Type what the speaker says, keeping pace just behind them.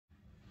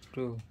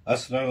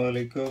আসসালামু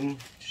আলাইকুম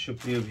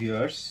সুপ্রিয়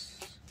ভিউয়ার্স,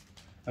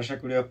 আশা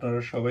করি আপনারা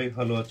সবাই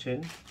ভালো আছেন।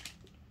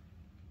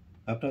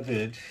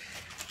 আপনাদের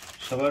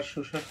সবার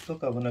সুস্বাস্থ্য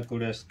কামনা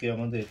করে আজকে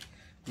আমাদের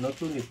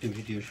নতুন একটি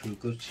ভিডিও শুরু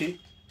করছি।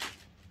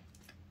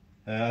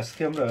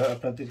 আজকে আমরা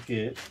আপনাদেরকে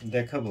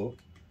দেখাবো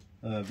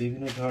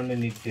বিভিন্ন ধরনের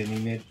নিট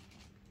ডেনিমের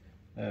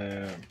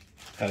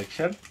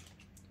কালেকশন।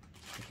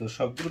 তো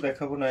সবগুলো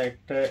দেখাবো না,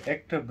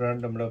 একটা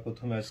ব্র্যান্ড আমরা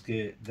প্রথমে আজকে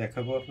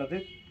দেখাবো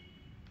আপনাদের।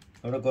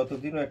 আমরা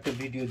গতদিনও একটা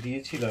ভিডিও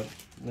দিয়েছিলাম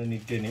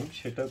নিট ডেনিম,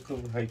 সেটা খুব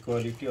হাই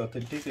কোয়ালিটি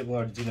অথেন্টিক এবং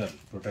অরিজিনাল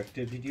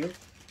প্রোডাক্টের ভিডিও।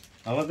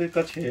 আমাদের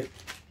কাছে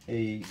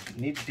এই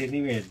নিট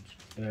ডেনিমের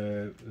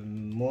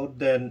মোর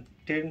দ্যান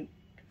 10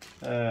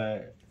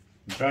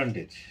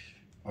 ব্র্যান্ডের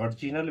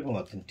অরিজিনাল এবং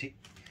অথেন্টিক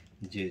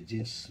যে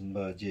জিন্স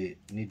বা যে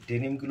নিট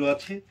ডেনিমগুলো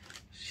আছে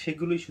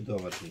সেগুলোই শুধু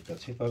আমাদের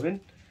কাছে পাবেন।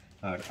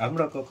 আর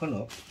আমরা কখনো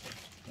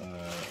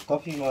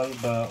কপি মাল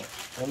বা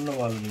অন্য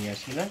মাল নিয়ে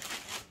আসি না।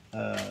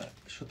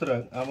 সুতরাং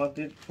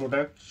আমাদের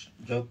প্রোডাক্ট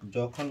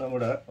যখন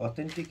আমরা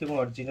অথেন্টিক এবং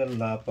অরিজিনাল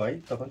না পাই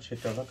তখন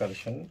সেটা আমরা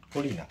কালেকশন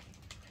করি না।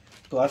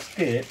 তো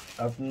আজকে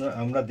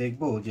আমরা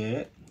দেখব যে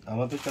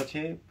আমাদের কাছে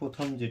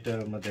প্রথম যেটা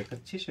আমরা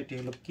দেখাচ্ছি সেটি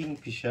হলো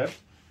কিংফিশার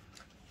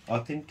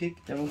অথেন্টিক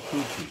এবং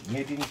তুর্কি,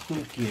 মেড ইন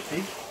তুর্কি।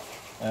 এটাই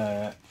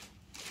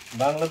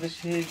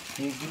বাংলাদেশে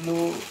যেগুলো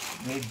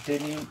নিট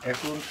ডেনিম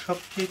এখন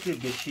সবচেয়ে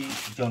বেশি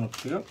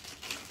জনপ্রিয়,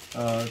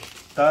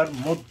 তার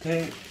মধ্যে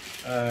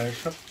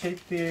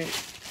সবচেয়ে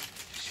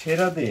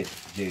সেরাদের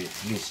যে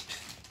লিস্ট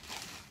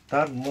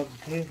তার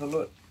মধ্যে হলো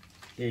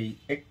এই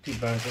একটি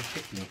ব্র্যান্ড হচ্ছে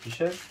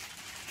কিংফিশার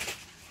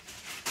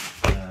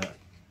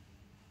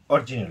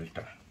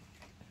অরিজিনালটা।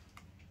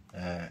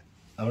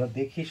 আমরা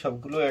দেখি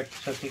সবগুলো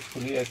একসাথে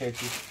খুলি,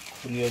 একটি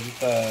খুলি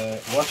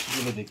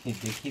ওয়াশগুলো দেখিয়ে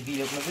দিই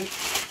আপনাদের।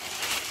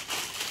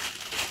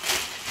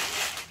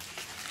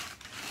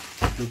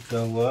 দুটো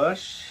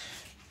ওয়াশ,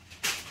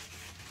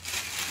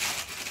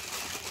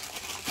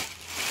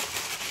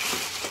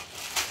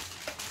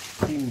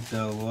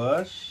 তিনটা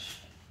ওয়াশ,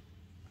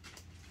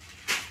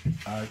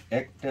 আর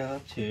একটা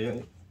হচ্ছে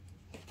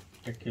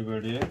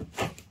একেবারে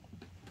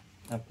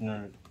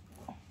আপনার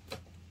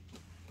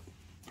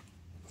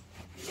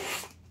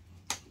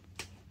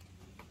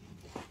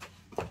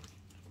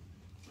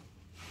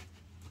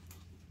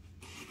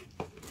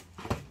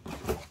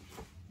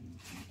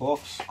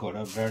বক্স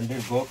করা,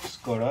 ব্র্যান্ডের বক্স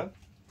করা।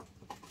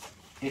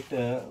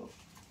 এটা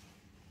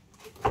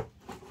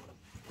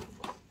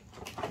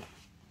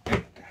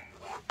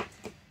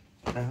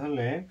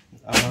তাহলে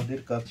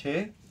আমাদের কাছে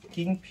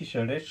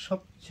কিংফিশারের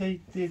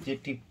সবচাইতে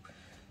যেটি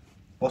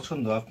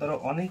পছন্দ, আপনারা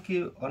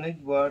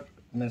অনেকবার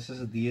মেসেজ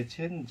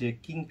দিয়েছেন যে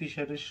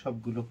কিংফিশারের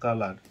সবগুলো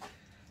কালার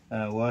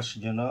ওয়াশ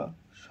যেন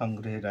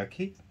সংগ্রহে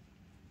রাখি।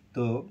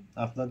 তো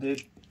আপনাদের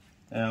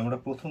আমরা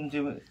প্রথম যে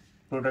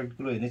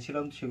প্রোডাক্টগুলো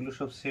এনেছিলাম সেগুলো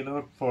সব সেল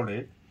হওয়ার পরে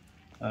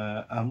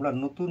আমরা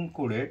নতুন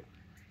করে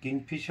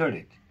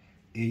কিংফিশারের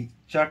এই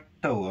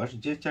চারটা ওয়াশ,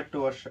 যে চারটা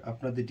ওয়াশ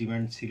আপনাদের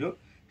ডিমান্ড ছিল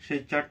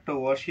সেই চারটা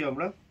ওয়াশই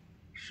আমরা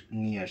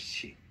নিয়ে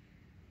আসছি।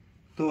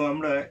 তো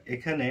আমরা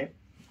এখানে,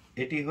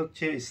 এটি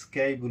হচ্ছে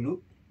স্কাই ব্লু,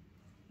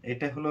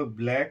 এটা হলো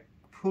ব্ল্যাক,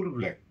 ফুল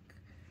ব্ল্যাক,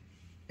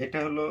 এটা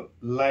হলো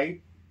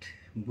লাইট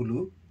ব্লু,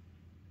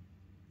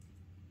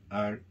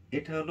 আর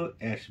এটা হলো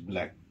অ্যাশ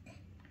ব্ল্যাক।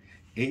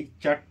 এই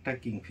চারটা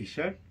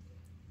কিংফিশার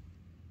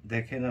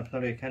দেখেন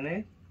আপনারা এখানে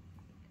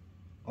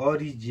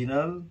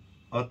অরিজিনাল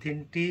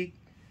অথেন্টিক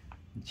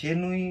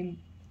জেনুইন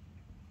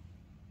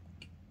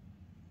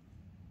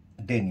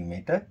ডেনিম।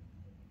 এটা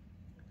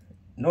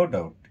নো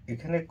ডাউট,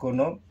 এখানে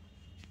কোনো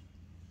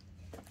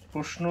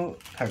প্রশ্ন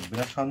থাকবে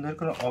না, সন্দেহের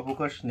কোনো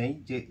অবকাশ নেই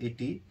যে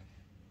এটি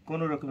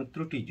কোনো রকমের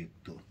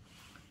ত্রুটিযুক্ত।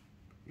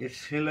 এর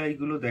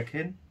সেলাইগুলো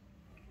দেখেন,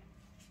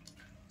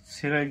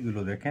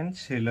 সেলাইগুলো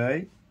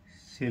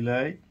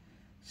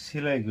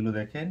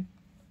দেখেন।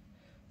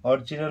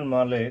 অরিজিনাল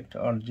মালের,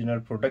 অরিজিনাল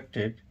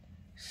প্রোডাক্টের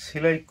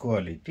সেলাই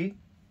কোয়ালিটি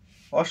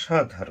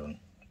অসাধারণ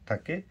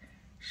থাকে,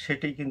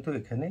 সেটাই কিন্তু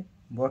এখানে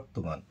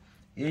বর্তমান।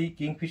 এই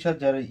কিংফিশার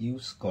যারা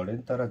ইউজ করেন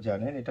তারা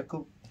জানেন এটা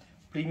খুব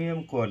প্রিমিয়াম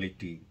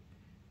কোয়ালিটি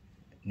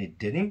নিট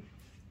ডেনিম।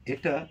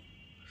 এটা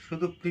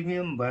শুধু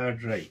প্রিমিয়াম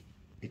বায়াররাই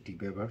এটি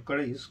ব্যবহার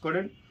করে, ইউজ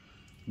করেন,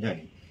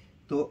 জানি।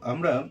 তো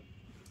আমরা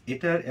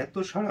এটার এত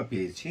সাড়া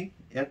পেয়েছি,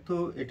 এত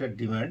এটার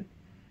ডিমান্ড,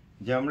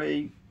 যে আমরা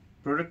এই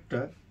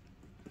প্রোডাক্টটা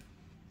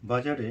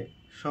বাজারে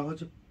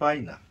সহজে পাই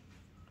না।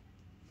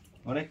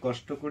 অনেক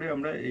কষ্ট করে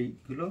আমরা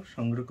এইগুলো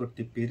সংগ্রহ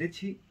করতে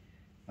পেরেছি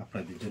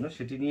আপনাদের জন্য,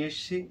 সেটি নিয়ে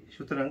এসেছি।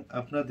 সুতরাং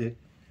আপনাদের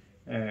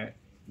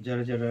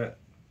যারা যারা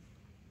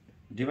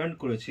ডিমান্ড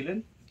করেছিলেন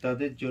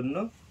তাদের জন্য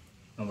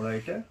আমরা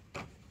এটা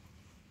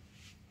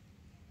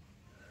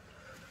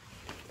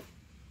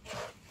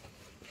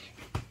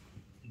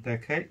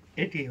দেখাই।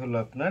 এটি হলো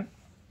আপনার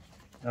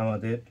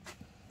আমাদের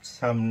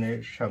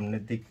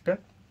সামনের দিকটা,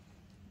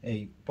 এই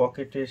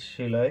পকেটের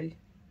সেলাই,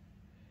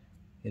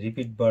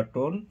 রিপিট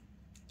বাটন,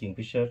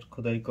 কিংফিশার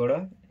খোদাই করা,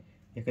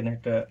 এখানে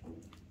একটা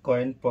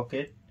কয়েন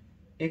পকেট,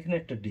 এখানে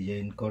একটা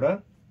ডিজাইন করা,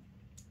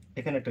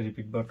 এখানে একটা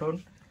রিপিট বাটন,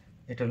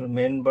 এটা হলো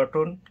মেন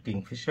বাটন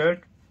কিংফিশার।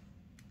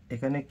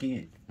 এখানে কি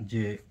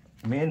যে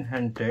মেন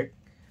হ্যান্ড ট্যাগ,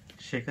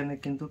 সেখানে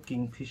কিন্তু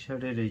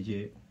কিংফিশারের এই যে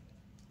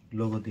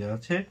লোগো দেওয়া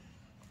আছে।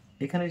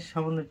 এখানে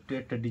সামান্য একটু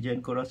একটা ডিজাইন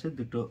করা আছে,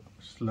 দুটো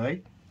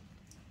স্লাইড,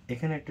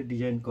 এখানে একটা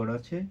ডিজাইন করা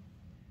আছে।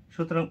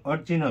 সুতরাং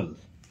অরিজিনাল,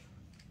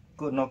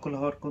 নকল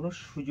হওয়ার কোনো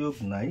সুযোগ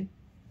নাই।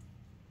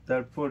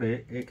 তারপরে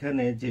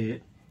এখানে যে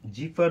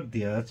জিপার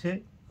দেওয়া আছে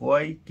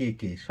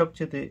ওয়াইকে,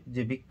 সবচেয়ে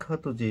যে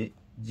বিখ্যাত যে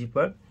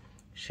জিপার,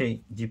 সেই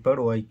জিপার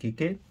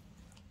ওয়াইকে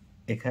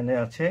এখানে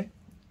আছে।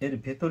 এর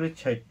ভেতরের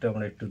সাইডটা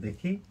আমরা একটু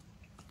দেখি।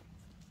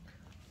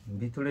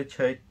 ভিতরের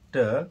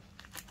সাইডটা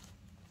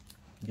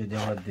যদি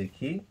আমরা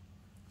দেখি,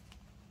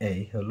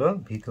 এই হলো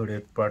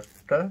ভিতরের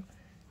পার্টটা,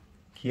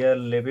 কেয়ার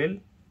লেভেল,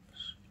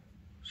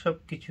 সব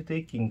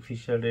কিছুতেই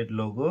কিংফিশারের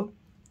লোগো।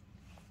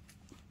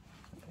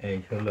 এই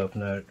হলো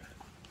আপনার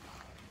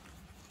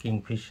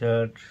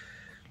কিংফিশার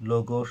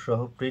লোগো সহ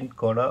প্রিন্ট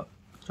করা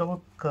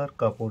চমৎকার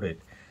কাপড়ের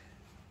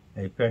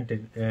এই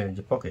প্যান্টের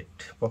যে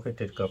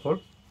পকেটের কাপড়।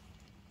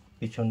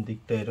 পিছন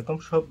দিকটা এরকম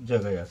সব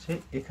জায়গায় আছে।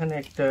 এখানে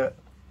একটা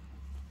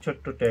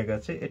ছোট্ট ট্যাগ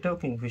আছে, এটাও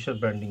কিংফিশার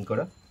ব্র্যান্ডিং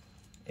করা।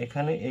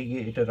 এখানে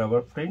এগিয়ে এটা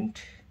রাবার প্রিন্ট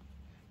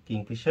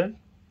কিংফিশার।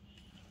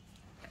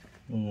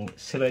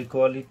 সেলাই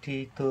কোয়ালিটি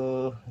তো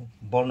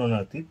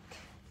বর্ণনাতীত,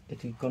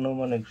 এটি কোনো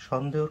মানে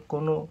সন্দেহের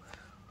কোনো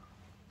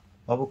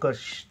অবকাশ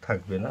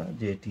থাকবে না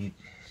যে এটি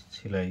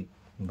সেলাই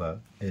বা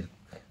এর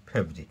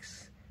ফ্যাব্রিক্স,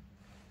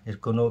 এর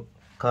কোনো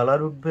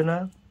কালার উঠবে না।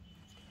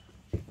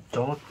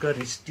 চমৎকার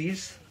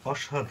স্টিচ,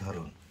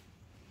 অসাধারণ।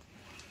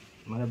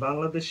 মানে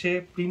বাংলাদেশে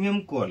প্রিমিয়াম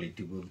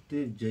কোয়ালিটি বলতে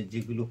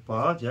যেগুলো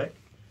পাওয়া যায়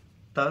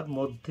তার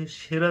মধ্যে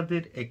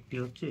সেরাদের একটি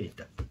হচ্ছে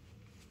এটা,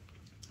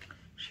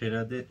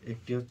 সেরাদের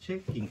একটি হচ্ছে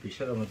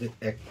কিংফিশার। আমাদের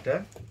একটা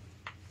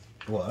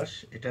ওয়াশ,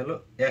 এটা হলো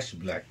অ্যাশ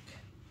ব্ল্যাক।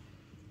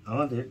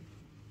 আমাদের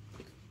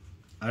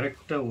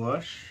আরেকটা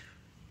ওয়াশ,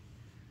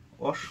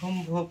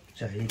 অসম্ভব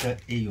চাহিদা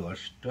এই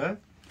ওয়াশটা,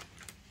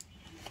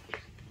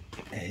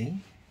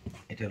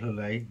 এটা হলো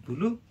লাইট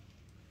ব্লু।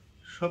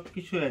 সব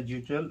কিছু অ্যাজ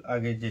ইউজুয়াল,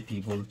 আগে যেটি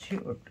বলছি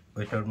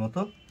ওইটার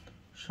মতো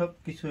সব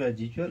কিছু অ্যাজ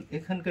ইউজুয়াল।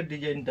 এখানকার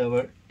ডিজাইনটা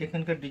আবার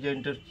এখানকার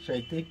ডিজাইনটার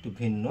চাইতে একটু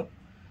ভিন্ন,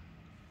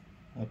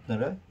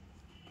 আপনারা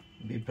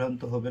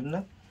বিভ্রান্ত হবেন না।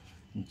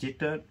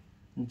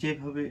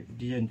 যেভাবে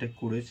ডিজাইনটা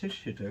করেছে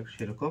সেটা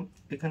সেরকম।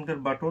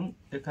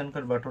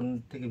 এখানকার বাটন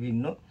থেকে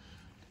ভিন্ন,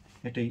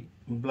 এটাই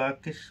ব্ল্যাক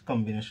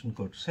কম্বিনেশন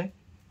করছে।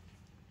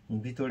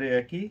 ভিতরে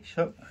একই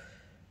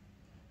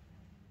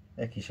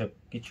সব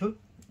কিছু।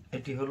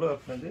 এটি হলো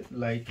আপনাদের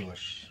লাইট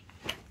ওয়াশ।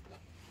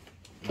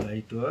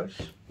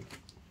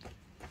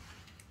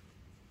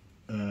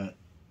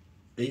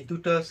 এই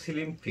দুটা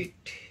স্লিম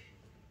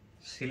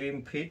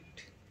ফিট।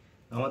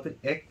 আমাদের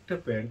একটা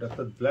প্যান্ট,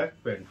 অর্থাৎ ব্ল্যাক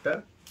প্যান্টটা,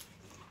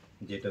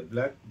 যেটা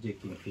ব্ল্যাক যে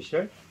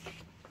কিংফিশার,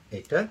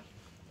 এটা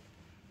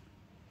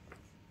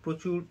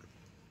প্রচুর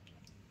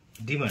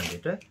ডিমান্ড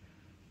এটা।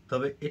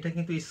 তবে এটা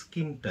কিন্তু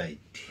স্কিন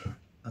টাইট,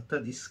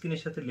 অর্থাৎ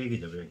স্কিনের সাথে লেগে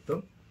যাবে একদম।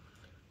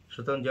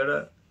 সুতরাং যারা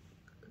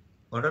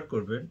অর্ডার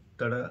করবেন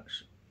তারা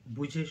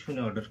বুঝে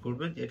শুনে অর্ডার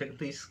করবেন। এটা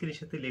কিন্তু স্কিনের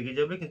সাথে লেগে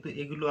যাবে। কিন্তু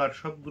এগুলো আর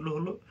সবগুলো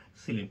হলো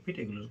স্লিম ফিট।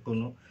 এগুলোর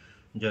কোনো,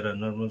 যারা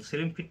নর্মাল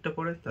স্লিম ফিটটা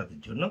পরে তাদের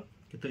জন্য,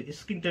 কিন্তু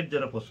স্কিন টাইট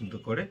যারা পছন্দ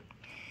করে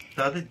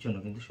তাদের জন্য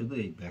কিন্তু শুধু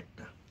এই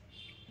ব্যাগটা।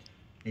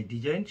 এই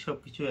ডিজাইন সব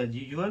কিছু অ্যাজ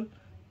ইউজুয়াল।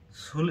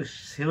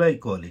 সেলাই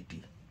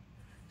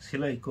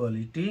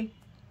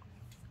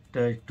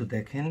কোয়ালিটিটা একটু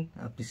দেখেন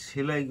আপনি।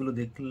 সেলাইগুলো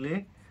দেখলে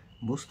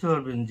বুঝতে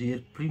পারবেন যে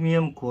এর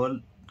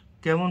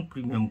কেমন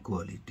প্রিমিয়াম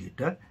কোয়ালিটি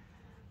এটা।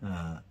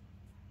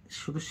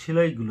 শুধু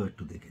সেলাইগুলো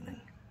একটু দেখে নেন।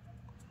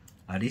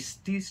 আর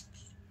স্টিচ,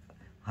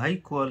 হাই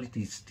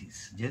কোয়ালিটি স্টিচ,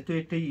 যেহেতু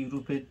এটা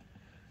ইউরোপের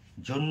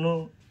জন্য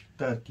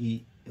তার কি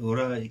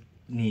ওরা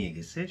নিয়ে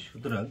গেছে,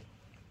 সুতরাং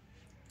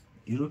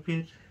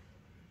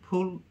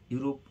ফুল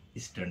ইউরোপ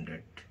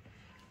স্ট্যান্ডার্ড।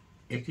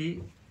 এটি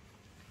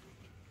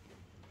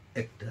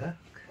একটা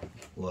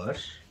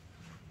ওয়াশ।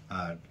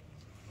 আর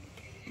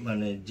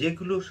মানে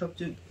যেগুলো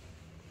সবচেয়ে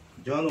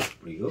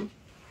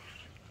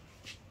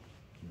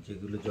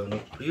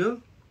জনপ্রিয়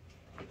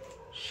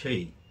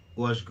সেই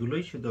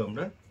ওয়াশগুলোই শুধু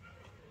আমরা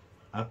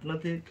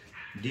আপনাদের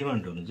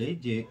ডিমান্ড অনুযায়ী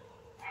যে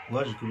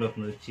ওয়াশগুলো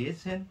আপনারা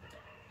চেয়েছেন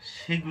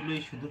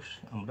সেগুলোই শুধু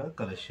আমরা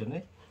কালেকশনে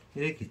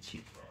রেখেছি।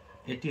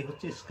 এটি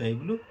হচ্ছে স্কাই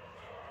ব্লু,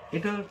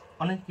 এটা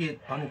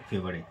অনেক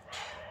ফেভারিট।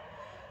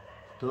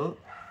 তো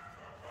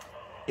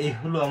এই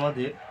হলো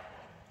আমাদের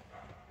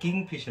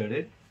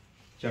কিংফিশারের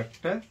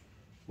চারটা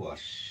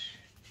ওয়াশ,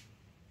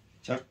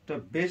 চারটা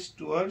বেস্ট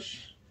ওয়াশ।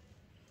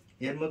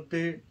 এর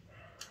মধ্যে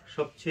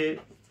সবচেয়ে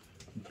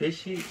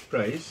বেশি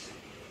প্রাইস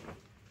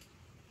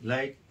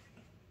লাইট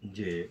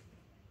যে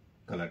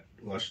কালার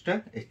ওয়াশটা,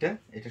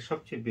 এটা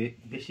সবচেয়ে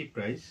বেশি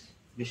প্রাইস,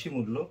 বেশি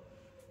মূল্য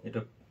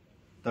এটা।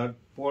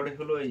 তারপরে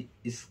হলো এই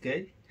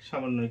স্কাই,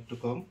 সামান্য একটু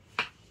কম।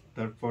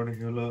 তারপরে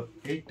হলো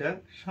এইটা,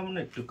 সামান্য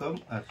একটু কম।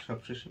 আর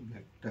সবশেষে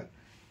ব্ল্যাকটা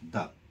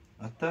দাম।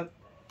 অর্থাৎ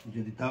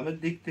যদি দামের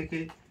দিক থেকে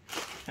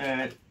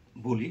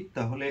বলি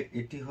তাহলে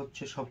এটি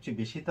হচ্ছে সবচেয়ে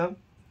বেশি দাম।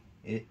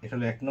 এটা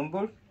হলো 1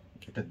 নম্বর,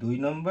 এটা 2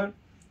 নম্বর,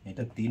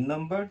 এটা 3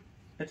 নম্বর,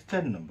 এটা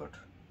 4 নম্বর।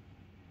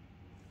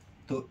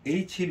 তো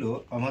এই ছিল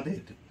আমাদের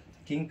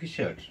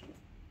কিংফিশার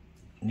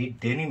নিট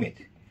ডেনিমের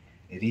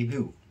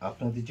রিভিউ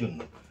আপনাদের জন্য।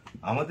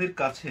 আমাদের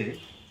কাছে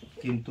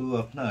কিন্তু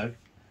আপনার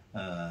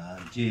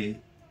যে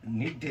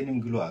নিট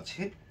ডেনিমগুলো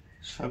আছে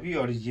সবই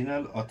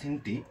অরিজিনাল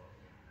অথেন্টিক।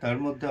 তার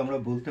মধ্যে আমরা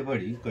বলতে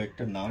পারি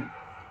কয়েকটা নাম,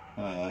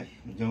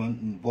 যেমন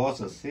বস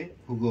আছে,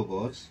 হুগো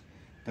বস,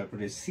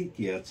 তারপরে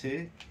সিকি আছে,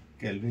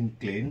 ক্যালভিন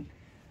ক্লেন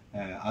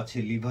আছে,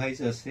 লিভাইস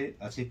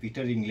আছে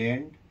পিটার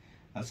ইংল্যান্ড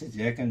আছে,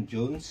 জ্যাক অ্যান্ড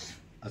জোন্স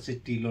আছে,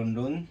 টি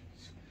লন্ডন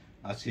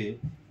আছে,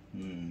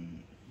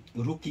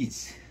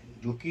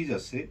 রুকিজ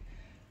আছে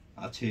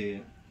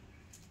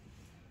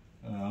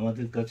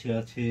আমাদের কাছে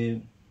আছে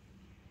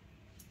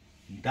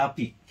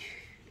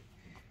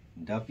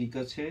ডাপিক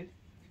আছে,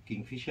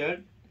 কিংফিশার,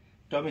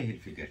 টমি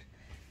হিলফিগার।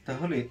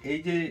 তাহলে এই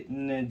যে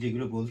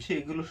যেগুলো বলছি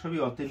এগুলো সবই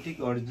অথেন্টিক,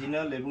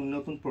 অরিজিনাল এবং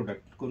নতুন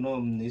প্রোডাক্ট। কোনো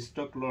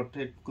স্টক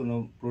লটেড কোনো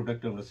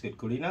প্রোডাক্ট আমরা সেল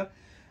করি না।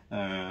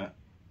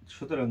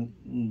 সুতরাং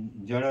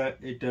যারা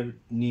এটার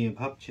নিয়ে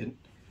ভাবছেন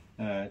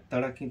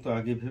তারা কিন্তু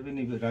আগে ভেবে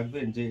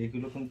রাখবেন যে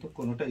এগুলো কিন্তু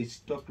কোনোটা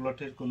স্টক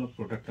লটের কোনো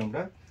প্রোডাক্ট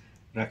আমরা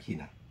রাখি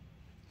না।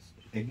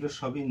 এগুলো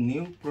সবই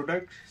নিউ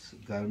প্রোডাক্ট,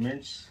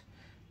 গার্মেন্টস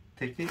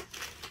থেকে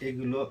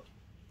এগুলো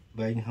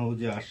বাইং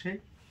হাউসে আসে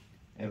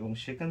এবং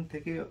সেখান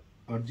থেকে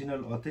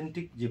অরিজিনাল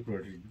অথেন্টিক যে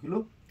প্রোডাক্টগুলো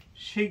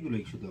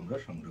সেইগুলোই শুধু আমরা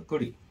সংগ্রহ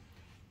করি।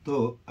 তো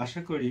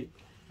আশা করি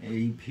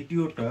এই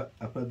ভিডিওটা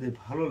আপনাদের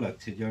ভালো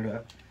লাগছে। যারা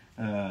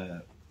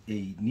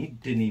এই নিট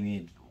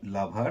ডেনিমের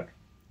লাভার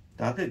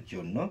তাদের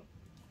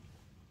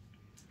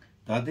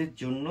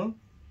জন্য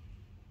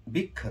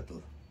বিখ্যাত,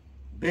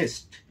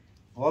 বেস্ট,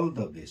 অল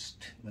দ্য বেস্ট,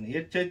 মানে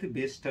এর চাইতে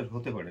বেস্ট আর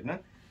হতে পারে না।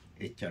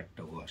 এই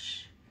 4টা ওয়াশ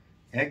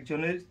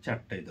একজনের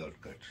 4টাই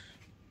দরকার।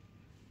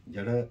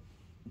 যারা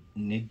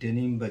নিট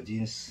ডেনিম বা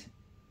জিন্স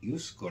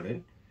ইউজ করেন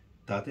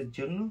তাদের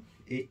জন্য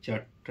এই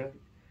 4টার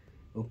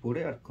উপরে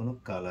আর কোনো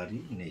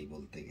কালারই নেই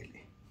বলতে গেলে।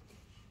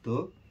 তো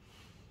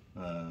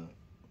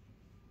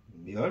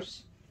ভিউয়ার্স,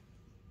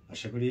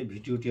 আশা করি এই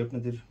ভিডিওটি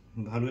আপনাদের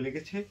ভালো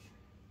লেগেছে।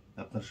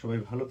 আপনারা সবাই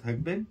ভালো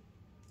থাকবেন।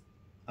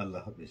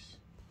 আল্লাহ হাফেজ।